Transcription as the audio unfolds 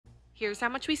Here's how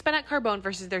much we spent at Carbone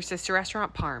versus their sister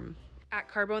restaurant, Parm. At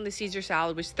Carbone, the Caesar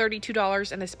salad was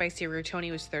 $32 and the spicy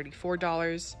rigatoni was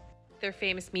 $34. Their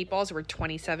famous meatballs were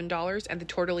 $27 and the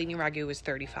tortellini ragu was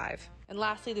 $35. And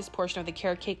lastly, this portion of the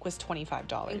carrot cake was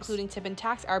 $25. Including tip and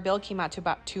tax, our bill came out to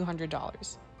about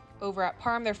 $200. Over at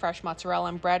Parm, their fresh mozzarella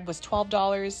and bread was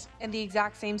 $12, and the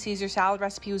exact same Caesar salad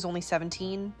recipe was only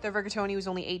 $17. The rigatoni was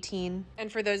only $18.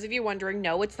 And for those of you wondering,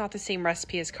 no, it's not the same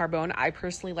recipe as Carbone. I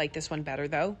personally like this one better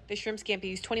though. The shrimp scampi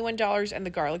was $21 and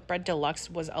the garlic bread deluxe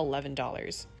was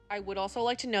 $11. I would also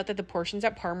like to note that the portions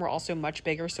at Parm were also much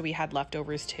bigger, so we had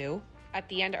leftovers too. At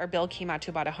the end, our bill came out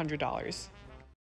to about $100.